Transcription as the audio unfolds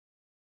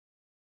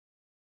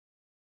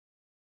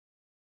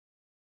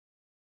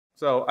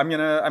So I'm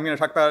gonna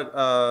talk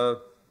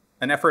about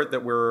an effort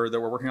that we're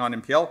working on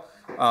in PL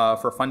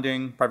for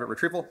funding private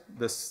retrieval.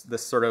 This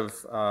sort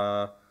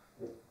of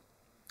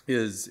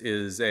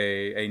is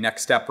a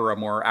next step or a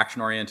more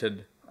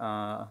action-oriented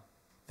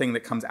thing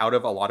that comes out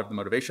of a lot of the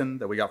motivation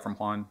that we got from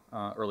Juan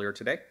earlier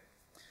today.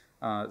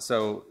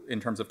 So in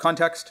terms of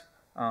context,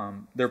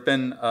 there have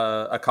been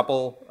a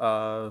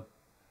couple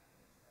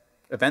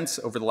events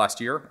over the last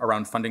year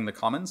around funding the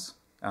commons,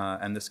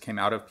 and this came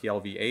out of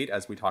PLv8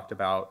 as we talked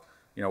about,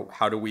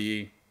 how do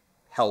we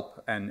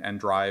help and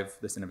drive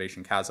this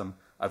innovation chasm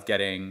of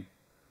getting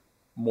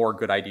more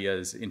good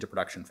ideas into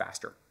production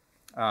faster.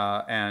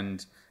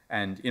 And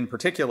in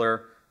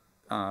particular,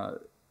 one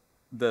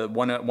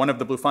of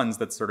the blue funds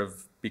that's sort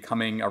of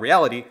becoming a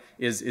reality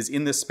is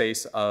in this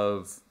space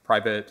of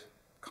private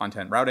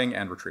content routing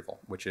and retrieval,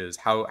 which is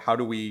how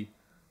do we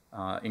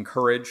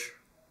encourage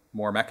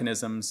more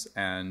mechanisms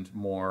and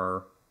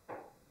more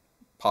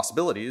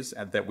possibilities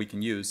that we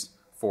can use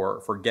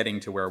for getting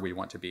to where we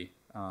want to be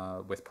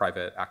with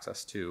private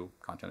access to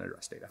content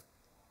address data.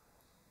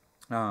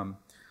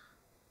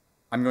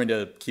 I'm going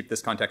to keep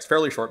this context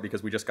fairly short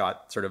because we just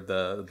got sort of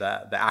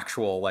the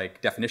actual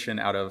definition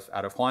out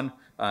of Juan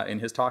in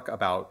his talk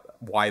about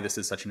why this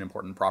is such an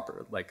important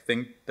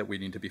thing that we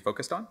need to be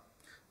focused on.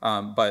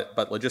 But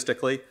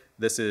logistically,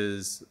 this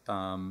is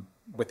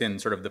within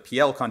sort of the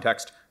PL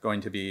context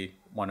going to be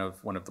one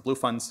of the blue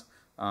funds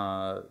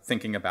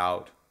thinking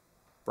about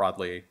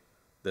broadly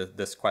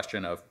this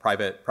question of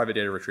private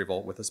data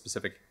retrieval with a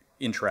specific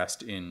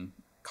interest in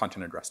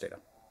content address data.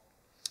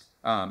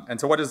 And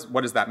so what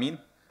does that mean?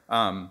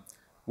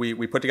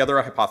 We put together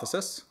a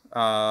hypothesis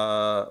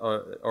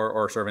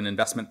or sort of an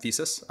investment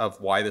thesis of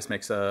why this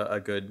makes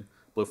a good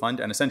blue fund,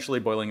 and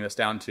essentially boiling this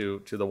down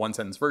to the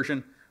one-sentence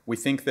version, we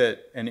think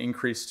that an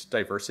increased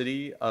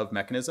diversity of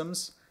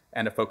mechanisms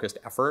and a focused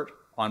effort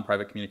on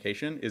private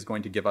communication is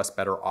going to give us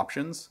better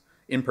options,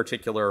 in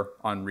particular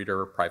on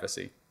reader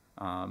privacy.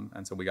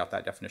 And so we got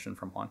that definition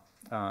from Juan.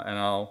 And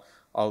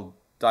I'll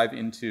dive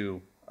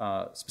into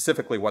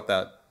specifically what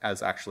that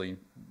is actually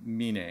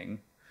meaning.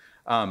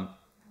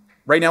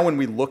 Right now, when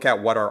we look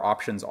at what our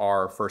options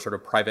are for sort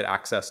of private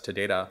access to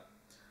data,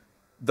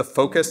 the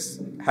focus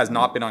has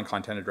not been on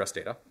content address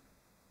data,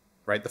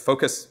 right? The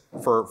focus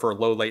for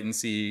low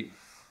latency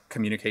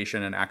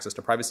communication and access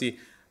to privacy,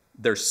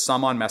 there's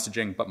some on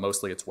messaging, but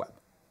mostly it's web,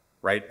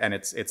 right? And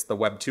it's the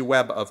web to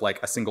web of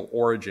a single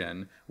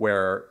origin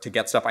where to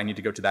get stuff, I need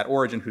to go to that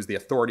origin, who's the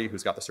authority,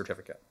 who's got the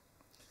certificate.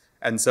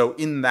 And so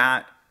in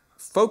that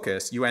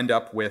focus, you end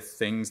up with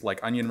things like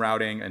onion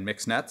routing and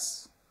mixed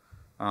nets,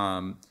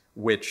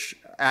 which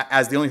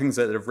as the only things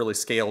that have really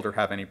scaled or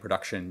have any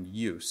production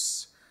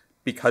use,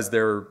 because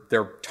they're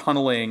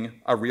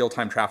tunneling a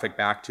real-time traffic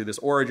back to this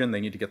origin.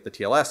 They need to get the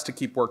TLS to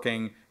keep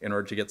working in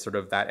order to get sort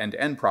of that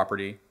end-to-end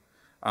property.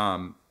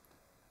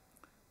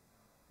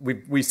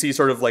 We see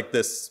sort of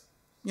this,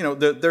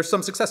 there's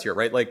some success here,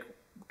 right?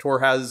 Tor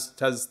has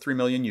 3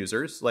 million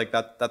users.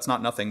 That's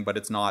not nothing, but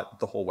it's not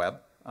the whole web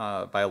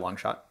by a long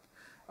shot.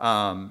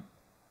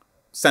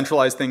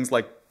 Centralized things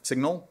like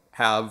Signal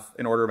have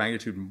an order of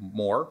magnitude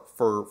more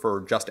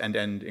for just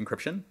end-to-end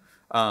encryption.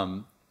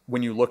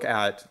 When you look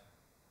at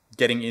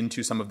getting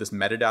into some of this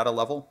metadata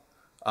level,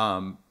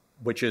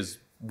 which is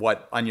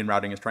what onion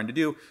routing is trying to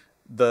do,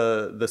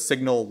 the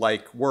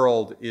Signal-like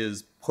world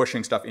is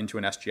pushing stuff into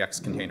an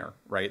SGX container,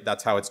 right?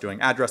 That's how it's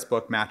doing address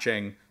book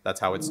matching.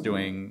 That's how it's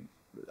doing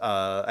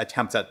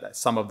attempts at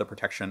some of the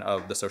protection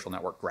of the social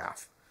network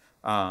graph,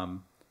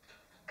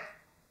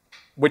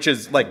 which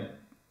is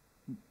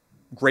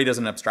great as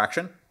an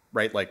abstraction,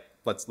 right?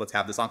 Let's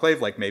have this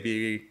enclave.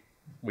 Maybe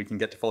we can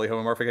get to fully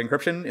homomorphic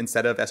encryption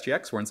instead of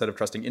SGX, where instead of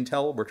trusting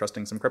Intel, we're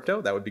trusting some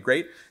crypto. That would be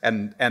great.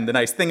 And the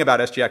nice thing about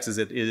SGX is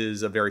it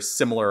is a very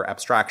similar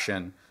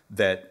abstraction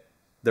that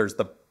there's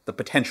the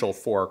potential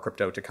for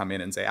crypto to come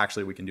in and say,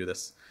 actually, we can do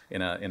this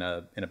in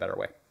a better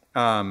way.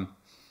 I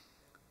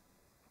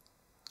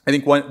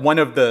think one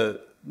of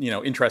the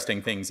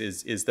interesting things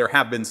is there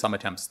have been some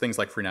attempts, things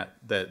like Freenet,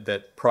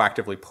 that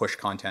proactively push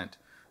content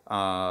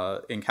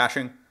in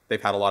caching.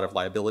 They've had a lot of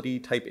liability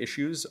type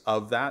issues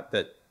of that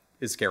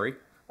is scary.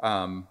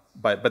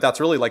 But that's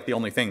really the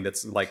only thing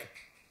that's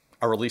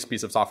a release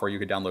piece of software you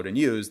could download and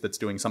use that's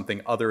doing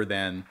something other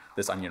than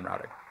this onion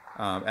routing.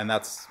 And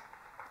that's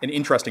an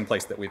interesting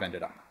place that we've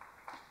ended up.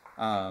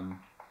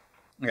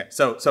 Okay,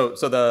 so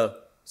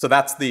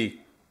that's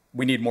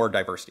we need more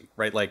diversity,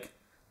 right?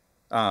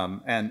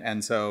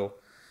 And so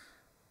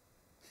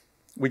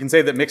we can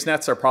say that mixed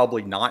nets are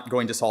probably not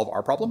going to solve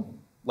our problem,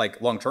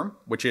 long term,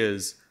 which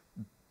is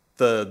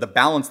the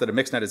balance that a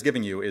mixed net is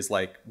giving you is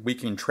we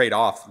can trade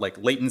off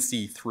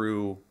latency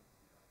through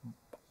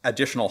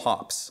additional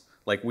hops.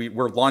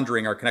 We're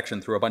laundering our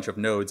connection through a bunch of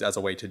nodes as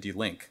a way to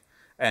delink.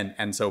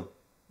 And so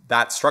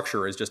that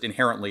structure is just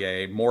inherently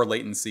a more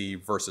latency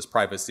versus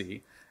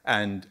privacy.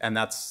 And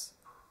that's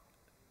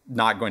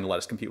not going to let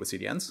us compete with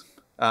CDNs.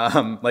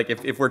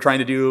 If we're trying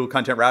to do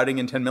content routing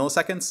in 10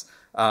 milliseconds,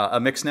 a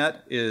mixed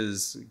net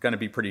is going to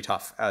be pretty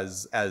tough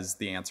as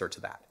the answer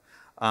to that.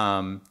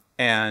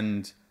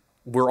 And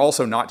we're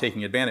also not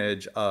taking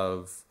advantage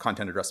of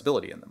content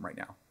addressability in them right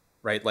now,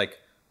 right? Like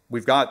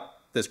we've got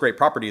this great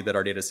property that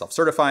our data is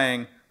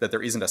self-certifying, that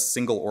there isn't a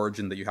single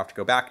origin that you have to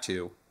go back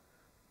to.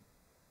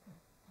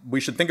 We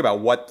should think about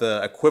what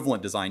the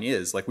equivalent design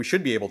is. Like we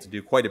should be able to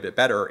do quite a bit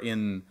better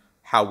in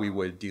how we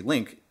would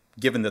delink,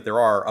 given that there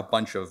are a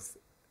bunch of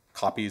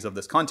copies of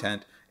this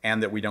content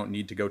and that we don't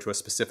need to go to a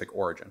specific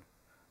origin.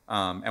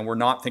 And we're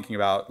not thinking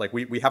about, like,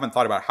 we haven't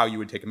thought about how you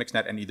would take a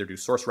mixnet and either do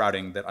source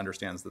routing that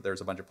understands that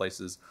there's a bunch of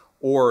places,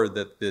 or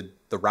that the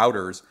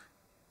routers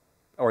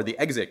or the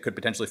exit could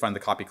potentially find the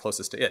copy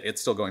closest to it.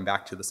 It's still going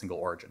back to the single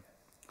origin.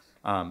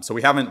 So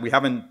we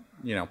haven't,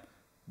 you know,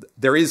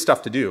 there is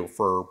stuff to do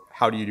for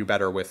how do you do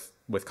better with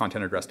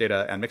content address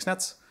data and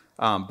mixnets.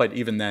 But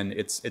even then,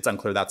 it's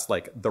unclear that's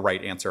like the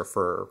right answer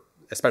for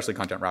especially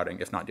content routing,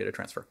 if not data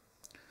transfer.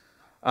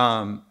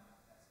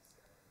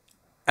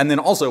 And then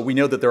also, we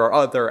know that there are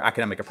other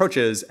academic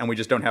approaches, and we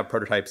just don't have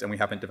prototypes, and we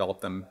haven't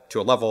developed them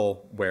to a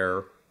level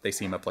where they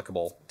seem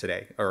applicable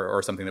today,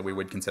 or something that we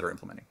would consider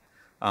implementing.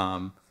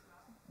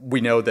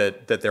 We know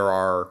that there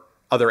are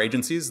other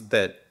agencies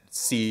that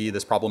see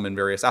this problem in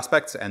various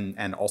aspects,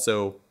 and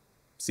also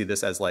see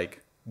this as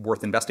like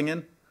worth investing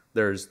in.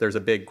 There's a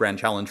big grand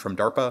challenge from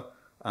DARPA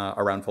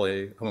around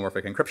fully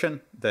homomorphic encryption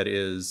that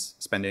is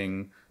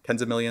spending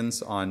tens of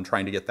millions on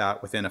trying to get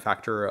that within a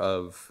factor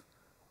of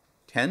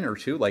 10 or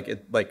 2.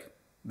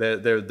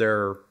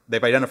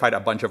 They've identified a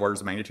bunch of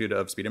orders of magnitude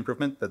of speed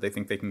improvement that they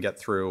think they can get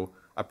through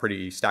a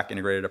pretty stack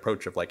integrated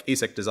approach of like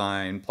ASIC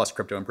design plus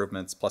crypto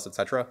improvements plus et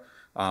cetera,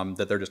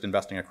 that they're just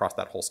investing across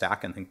that whole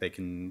stack and think they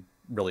can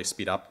really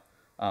speed up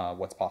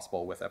what's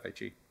possible with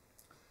FHE.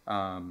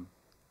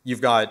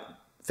 You've got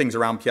things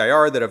around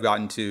PIR that have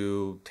gotten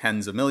to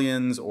tens of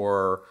millions,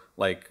 or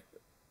like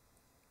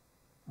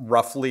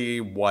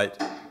roughly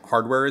what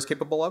hardware is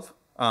capable of.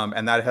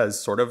 And that has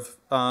sort of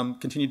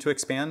continued to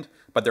expand,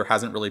 but there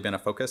hasn't really been a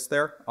focus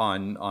there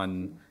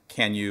on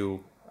can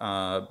you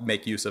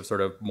make use of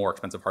sort of more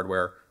expensive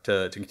hardware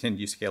to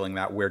continue scaling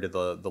that? Where do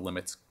the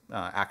limits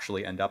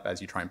actually end up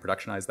as you try and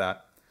productionize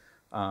that?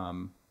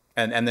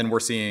 And then we're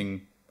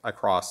seeing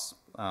across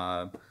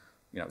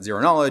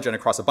zero knowledge and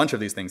across a bunch of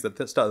these things that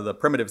the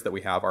primitives that we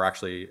have are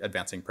actually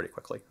advancing pretty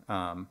quickly.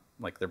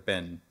 Like there've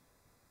been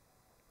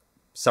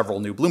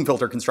several new Bloom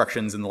filter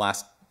constructions in the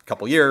last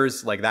couple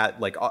years, like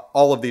that, like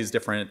all of these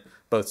different,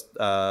 both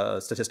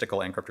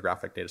statistical and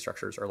cryptographic data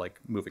structures are like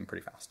moving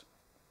pretty fast.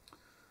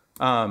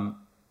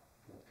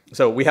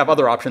 So we have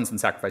other options than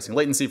sacrificing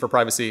latency for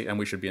privacy, and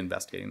we should be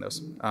investigating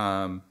those.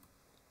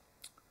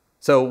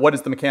 So what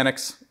is the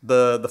mechanics?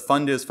 The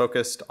fund is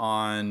focused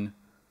on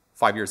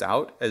 5 years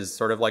out as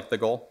sort of like the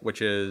goal,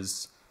 which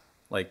is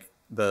like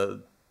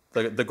the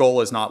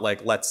goal is not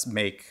like, let's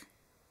make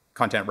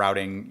content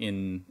routing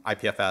in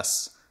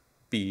IPFS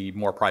be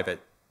more private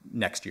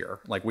next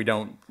year. Like we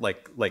don't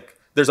like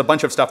there's a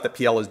bunch of stuff that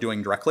PL is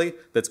doing directly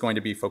that's going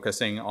to be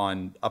focusing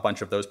on a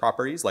bunch of those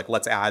properties. Like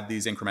let's add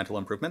these incremental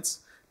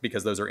improvements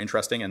because those are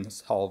interesting and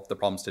solve the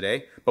problems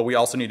today. But we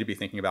also need to be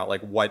thinking about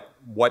like what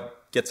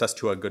gets us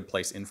to a good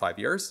place in 5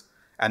 years.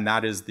 And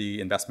that is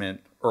the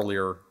investment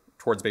earlier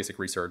towards basic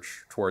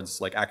research, towards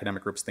like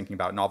academic groups thinking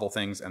about novel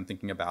things and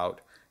thinking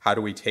about how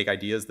do we take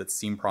ideas that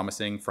seem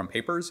promising from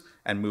papers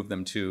and move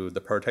them to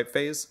the prototype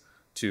phase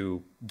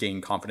to gain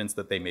confidence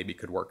that they maybe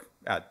could work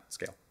at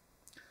scale.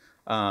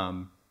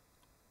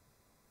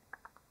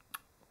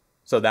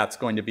 So that's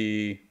going to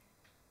be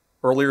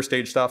earlier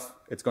stage stuff.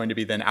 It's going to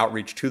be then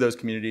outreach to those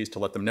communities to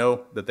let them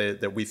know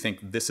that we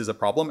think this is a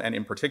problem, and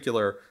in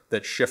particular,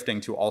 that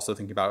shifting to also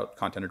thinking about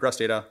content address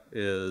data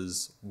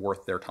is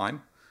worth their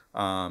time,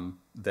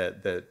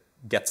 that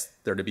gets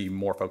there to be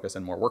more focus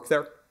and more work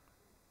there.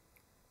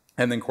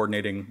 And then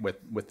coordinating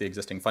with the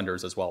existing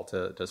funders as well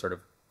to sort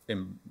of,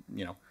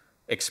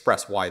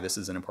 express why this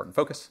is an important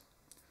focus.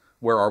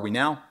 Where are we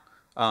now?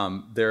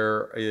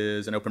 There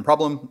is an open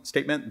problem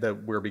statement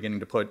that we're beginning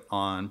to put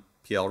on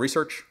PL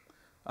research.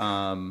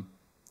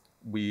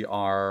 We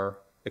are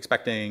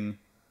expecting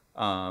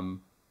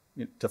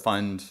to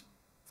fund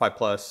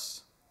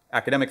 5+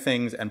 academic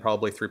things and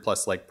probably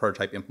 3+ like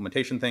prototype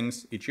implementation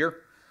things each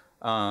year.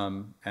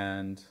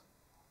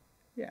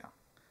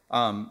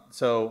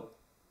 So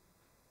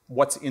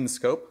what's in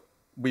scope?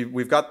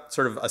 We've got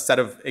sort of a set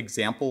of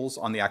examples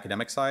on the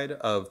academic side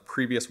of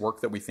previous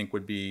work that we think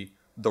would be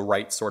the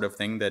right sort of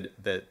thing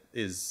that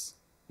is,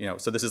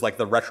 so this is like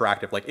the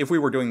retroactive, like if we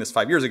were doing this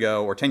 5 years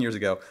ago or 10 years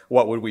ago,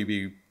 what would we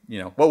be,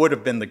 what would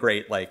have been the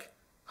great like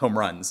home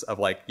runs of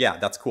like, yeah,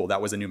 that's cool,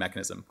 that was a new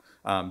mechanism.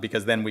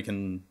 Because then we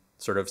can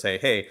sort of say,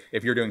 hey,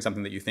 if you're doing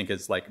something that you think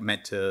is like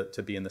meant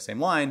to be in the same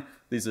line,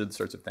 these are the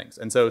sorts of things.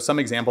 And so some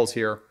examples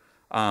here,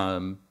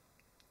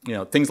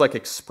 things like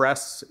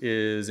Express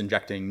is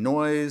injecting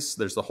noise.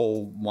 There's the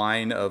whole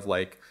line of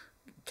like,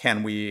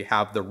 can we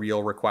have the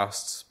real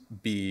requests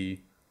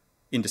be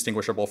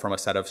indistinguishable from a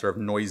set of sort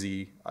of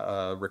noisy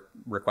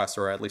requests,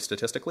 or at least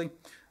statistically?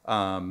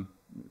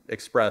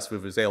 Express,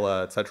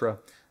 Vuvuzela, et cetera.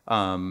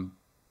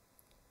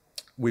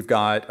 We've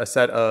got a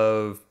set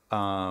of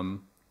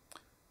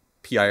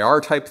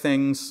PIR type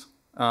things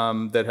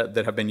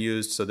that have been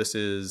used. So this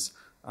is,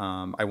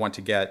 I want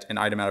to get an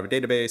item out of a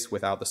database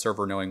without the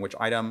server knowing which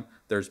item.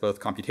 There's both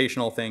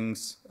computational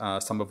things,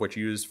 some of which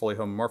use fully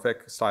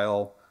homomorphic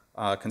style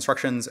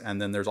constructions,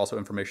 and then there's also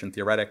information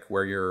theoretic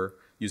where you're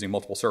using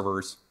multiple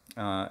servers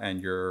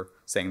and you're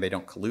saying they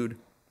don't collude.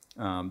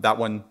 That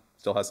one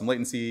still has some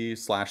latency /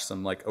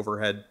 some like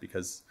overhead,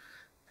 because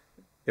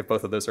if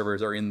both of those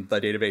servers are in the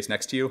database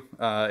next to you,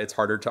 it's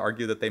harder to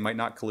argue that they might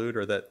not collude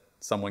or that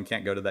someone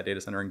can't go to that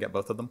data center and get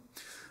both of them.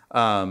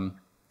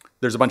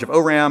 There's a bunch of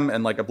ORAM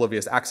and like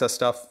oblivious access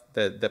stuff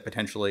that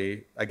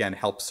potentially, again,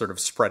 helps sort of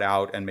spread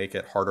out and make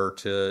it harder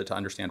to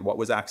understand what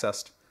was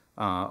accessed.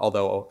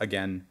 Although,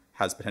 again,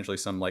 has potentially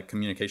some like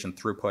communication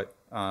throughput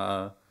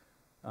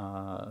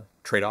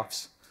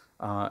trade-offs.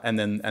 And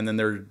then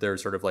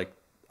there's sort of like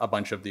a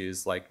bunch of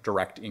these like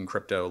direct in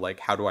crypto, like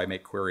how do I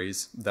make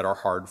queries that are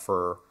hard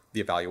for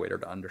the evaluator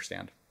to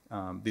understand.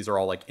 These are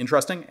all like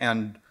interesting,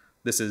 and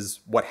this is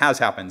what has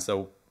happened.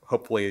 So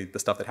hopefully the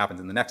stuff that happens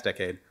in the next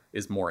decade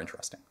is more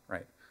interesting,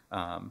 right?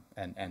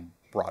 And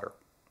broader.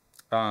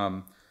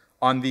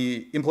 On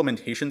the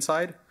implementation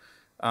side,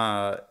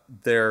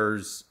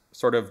 there's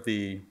sort of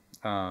the,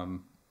 I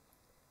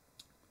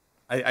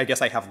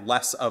guess I have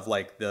less of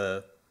like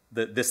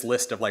this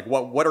list of like,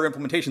 what are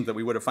implementations that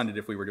we would have funded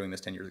if we were doing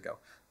this 10 years ago?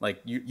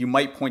 Like you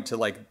might point to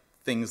like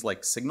things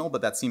like Signal,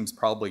 but that seems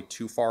probably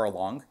too far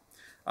along.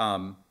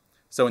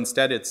 So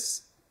instead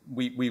it's,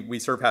 we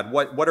sort of had,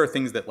 what are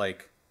things that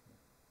like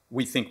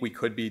we think we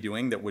could be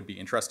doing that would be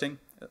interesting?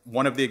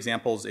 One of the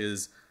examples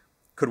is,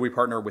 could we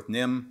partner with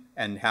NIM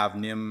and have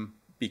NIM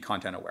be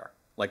content aware?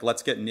 Like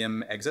let's get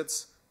NIM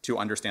exits to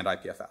understand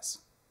IPFS.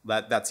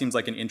 That seems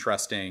like an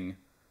interesting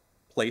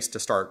place to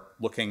start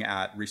looking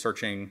at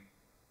researching,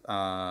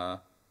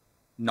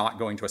 not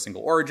going to a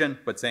single origin,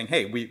 but saying,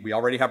 hey, we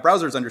already have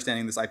browsers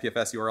understanding this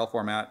IPFS URL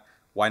format.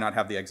 Why not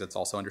have the exits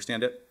also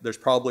understand it? There's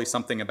probably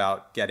something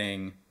about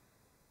getting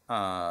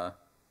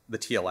the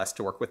TLS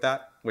to work with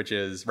that, which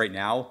is right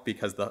now,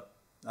 because the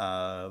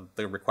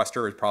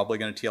requester is probably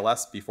going to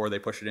TLS before they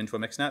push it into a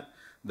mixnet.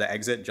 The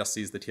exit just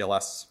sees the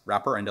TLS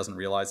wrapper and doesn't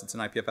realize it's an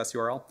IPFS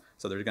URL.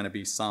 So there's going to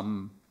be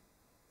some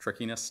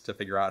trickiness to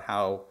figure out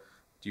how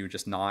do you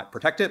just not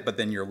protect it, but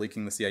then you're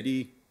leaking the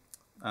CID.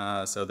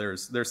 So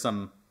there's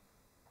some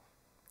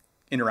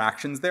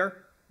interactions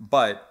there,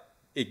 but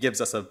it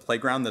gives us a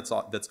playground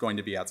that's going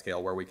to be at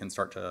scale where we can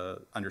start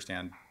to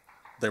understand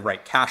the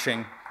right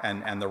caching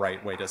and the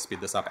right way to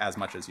speed this up as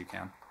much as you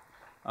can.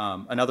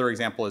 Another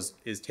example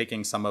is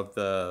taking some of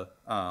the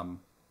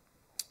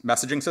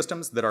messaging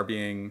systems that are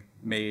being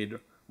made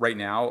right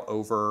now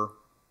over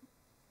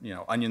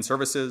Onion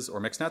services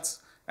or mixnets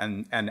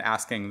and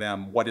asking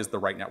them what is the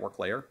right network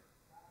layer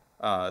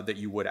that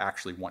you would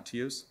actually want to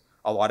use.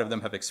 A lot of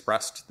them have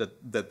expressed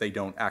that they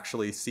don't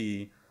actually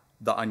see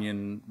the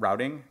Onion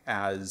routing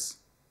as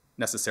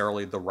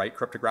necessarily the right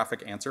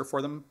cryptographic answer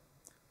for them.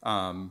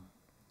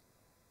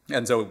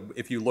 And so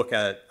if you look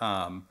at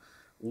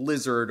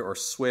Lizard or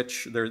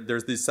Switch,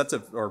 there's these sets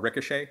of, or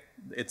Ricochet,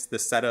 it's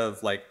this set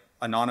of like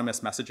anonymous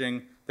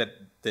messaging that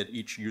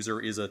each user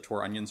is a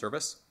Tor Onion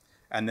service.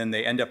 And then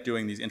they end up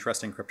doing these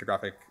interesting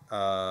cryptographic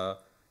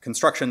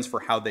constructions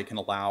for how they can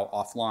allow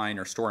offline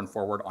or store and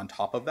forward on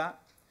top of that,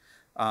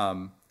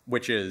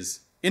 which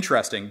is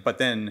interesting, but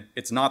then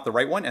it's not the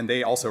right one, and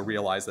they also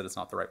realize that it's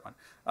not the right one.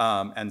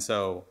 And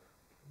so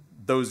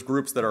those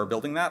groups that are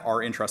building that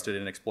are interested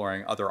in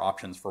exploring other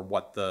options for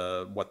what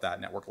that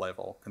network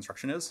level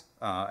construction is.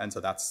 And so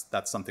that's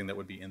something that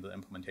would be in the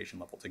implementation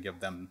level to give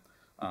them,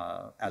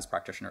 as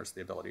practitioners,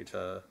 the ability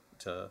to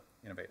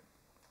innovate.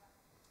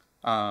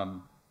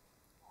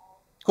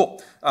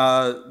 Cool.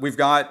 We've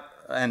got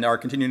and are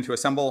continuing to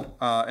assemble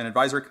an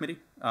advisory committee.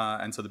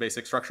 And so the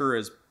basic structure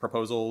is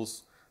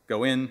proposals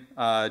go in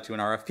to an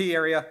RFP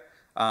area.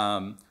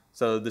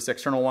 So this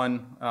external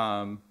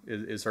one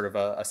is sort of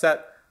a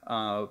set,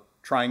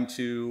 trying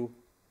to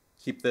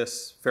keep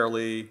this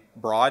fairly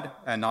broad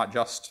and not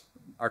just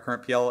our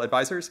current PL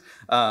advisors,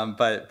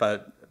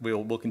 but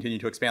we'll continue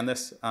to expand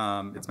this.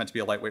 It's meant to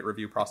be a lightweight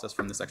review process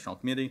from this external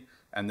community,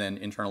 and then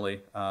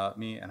internally,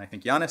 me and I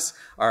think Giannis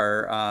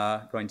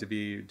are going to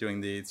be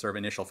doing the sort of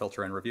initial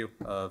filter and review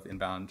of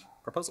inbound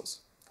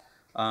proposals.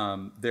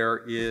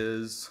 There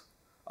is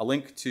a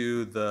link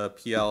to the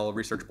PL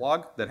research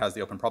blog that has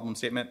the open problem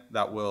statement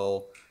that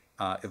will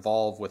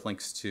evolve with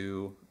links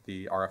to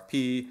the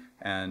RFP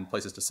and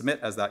places to submit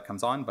as that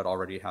comes on, but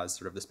already has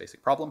sort of this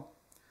basic problem.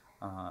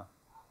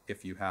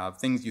 If you have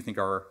things you think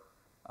are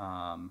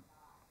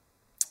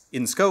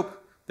in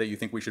scope that you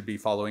think we should be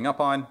following up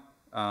on,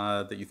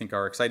 that you think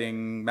are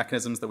exciting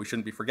mechanisms that we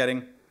shouldn't be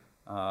forgetting,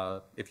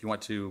 if you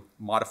want to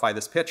modify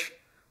this pitch,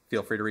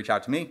 feel free to reach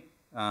out to me.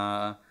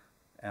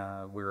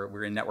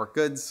 We're in Network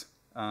Goods,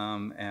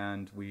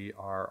 and we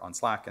are on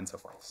Slack and so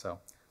forth. So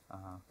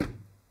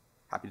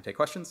happy to take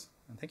questions,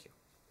 and thank you.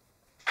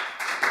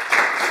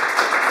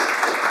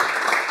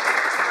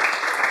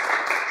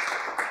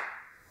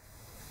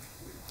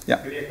 Yeah.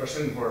 Maybe a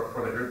question for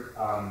the group.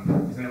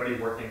 Is anybody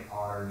working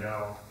on or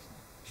know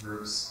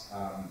groups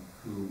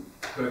who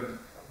could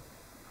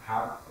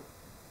have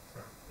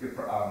good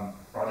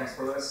projects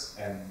for this,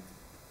 and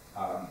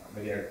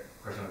maybe a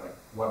question of like,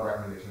 what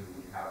recommendations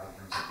would you have in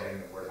terms of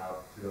getting the word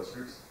out to those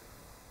groups?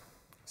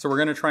 So we're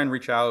going to try and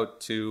reach out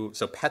to,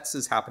 so PETS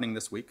is happening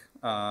this week.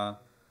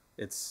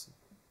 It's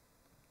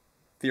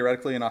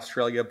theoretically in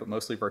Australia, but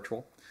mostly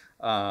virtual.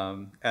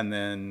 And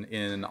then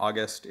in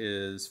August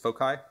is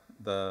FOCI,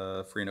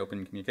 the Free and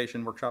Open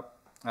Communication Workshop.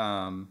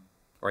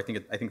 Or I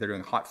think they're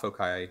doing hot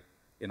FOCI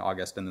in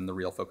August, and then the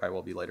real FOCI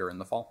will be later in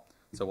the fall.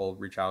 So we'll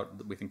reach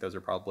out. We think those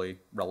are probably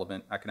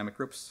relevant academic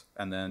groups.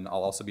 And then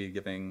I'll also be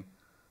giving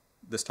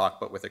this talk,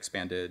 but with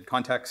expanded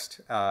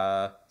context,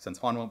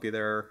 since Juan won't be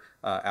there,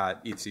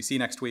 at ECC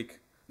next week.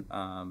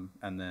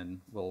 And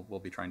then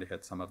we'll be trying to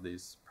hit some of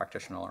these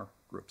practitioner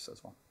groups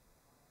as well.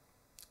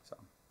 So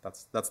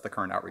that's the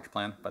current outreach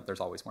plan, but there's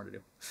always more to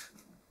do.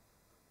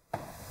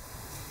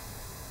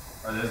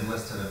 Are those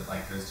listed as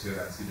like those two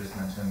events you just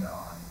mentioned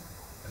on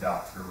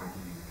Adopt for Wiki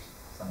or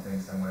something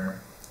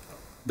similar?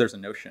 There's a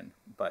Notion,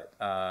 but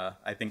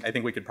I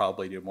think we could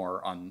probably do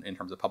more in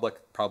terms of public.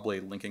 Probably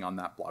linking on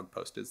that blog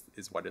post is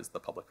what is the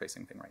public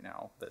facing thing right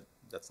now.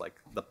 That's like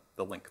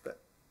the link that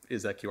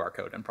is a QR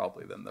code and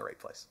probably then the right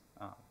place.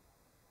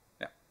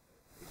 Yeah.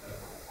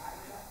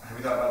 Have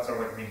you thought about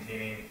sort of like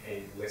maintaining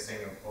a listing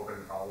of open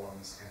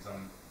problems and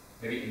some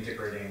maybe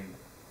integrating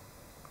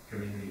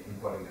community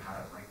input into how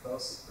to rank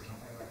those or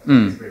something like that?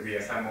 Basically, we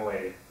assemble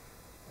a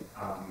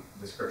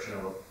description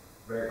of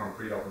very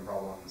concrete open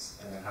problems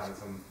and then having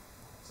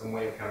some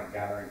way of kind of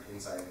gathering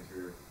insight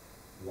into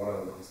what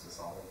are the ones to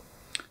solve.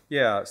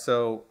 Yeah,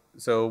 so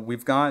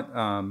we've got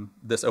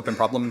this open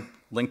problem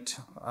linked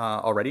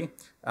already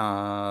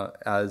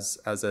as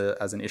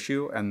an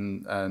issue,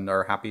 and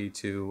are happy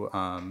to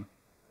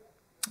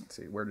let's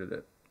see, where did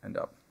it end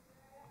up?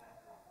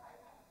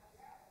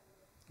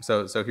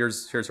 So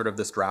here's sort of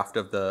this draft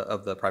of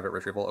the private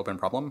retrieval open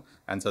problem,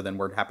 and so then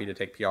we're happy to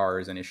take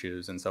PRs and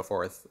issues and so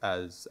forth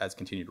as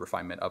continued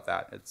refinement of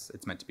that. It's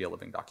meant to be a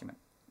living document.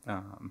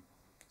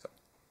 So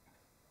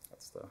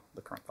that's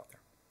the current thought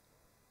there.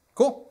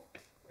 Cool.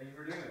 Thank you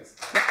for doing this.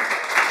 Yeah.